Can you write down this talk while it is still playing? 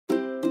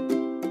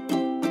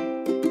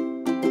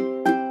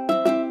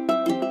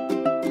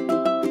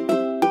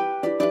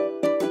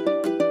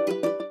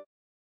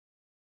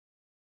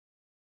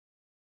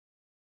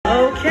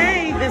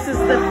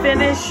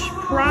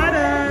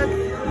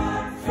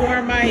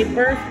my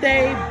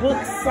birthday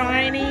book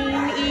signing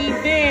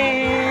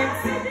event.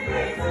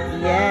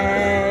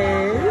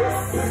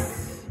 Yes.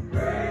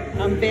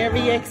 I'm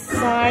very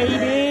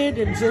excited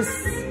and just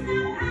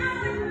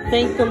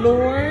thank the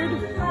Lord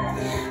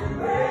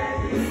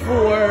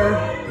for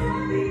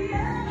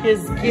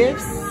his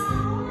gifts,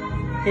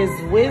 his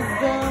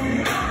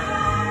wisdom,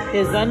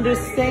 his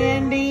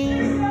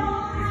understanding.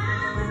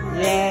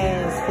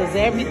 Yes, because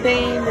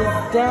everything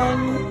is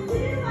done,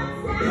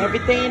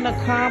 everything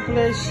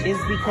accomplished is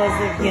because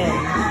of him.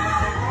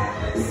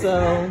 So,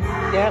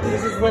 yeah,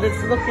 this is what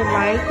it's looking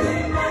like.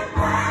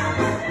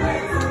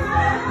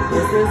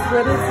 This is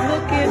what it's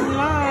looking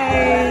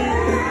like.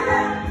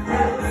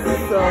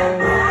 So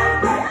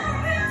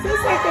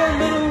it's like a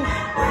little,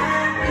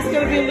 it's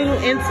going to be a little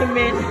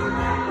intimate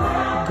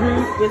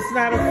group. It's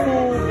not a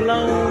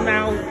full-blown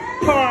out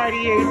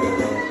party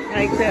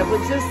like that, but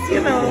just,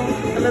 you know,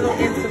 a little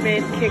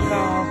intimate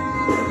kickoff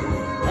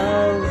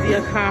of the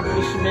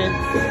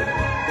accomplishments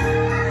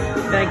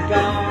that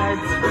God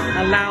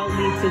allowed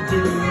me to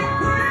do,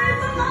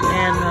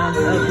 and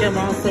of him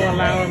also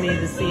allowing me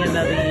to see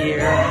another year.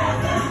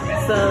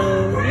 So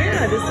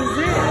yeah, this is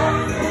it.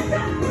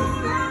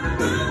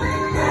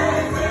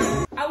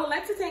 I would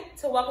like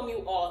to welcome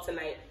you all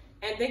tonight,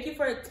 and thank you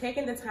for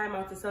taking the time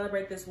out to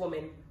celebrate this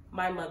woman,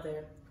 my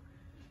mother.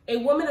 A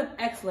woman of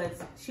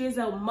excellence. She is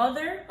a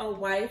mother, a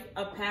wife,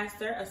 a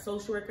pastor, a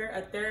social worker,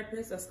 a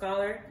therapist, a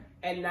scholar,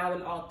 and now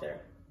an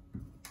author.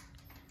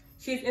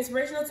 She is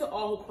inspirational to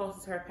all who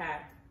crosses her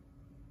path.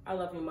 I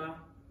love you, Ma.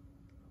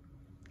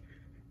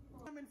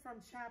 Coming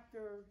from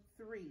chapter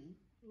 3,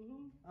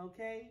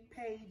 okay,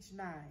 page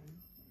 9.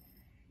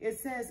 It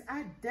says,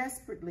 I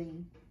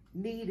desperately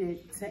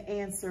needed to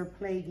answer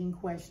plaguing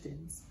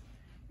questions.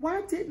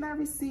 Why didn't I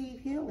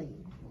receive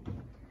healing?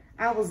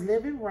 I was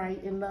living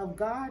right and loved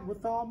God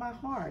with all my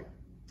heart.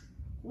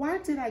 Why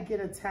did I get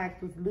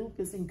attacked with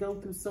lupus and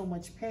go through so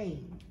much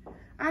pain?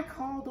 I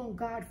called on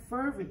God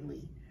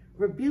fervently,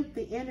 rebuked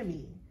the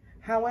enemy.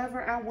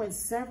 However, I went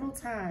several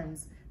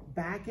times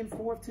back and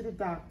forth to the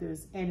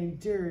doctors and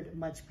endured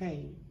much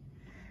pain.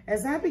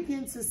 As I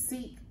began to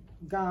seek,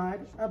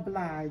 God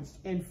obliged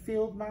and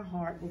filled my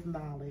heart with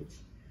knowledge.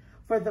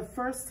 For the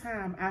first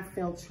time, I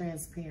felt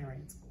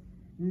transparent,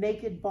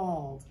 naked,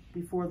 bald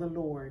before the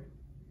Lord.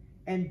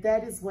 And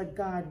that is what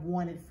God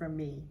wanted from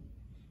me.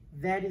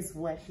 That is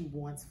what he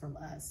wants from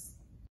us.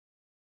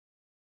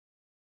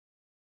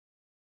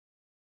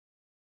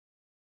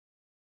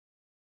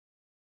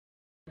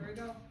 Here we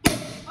go.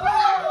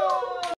 Oh!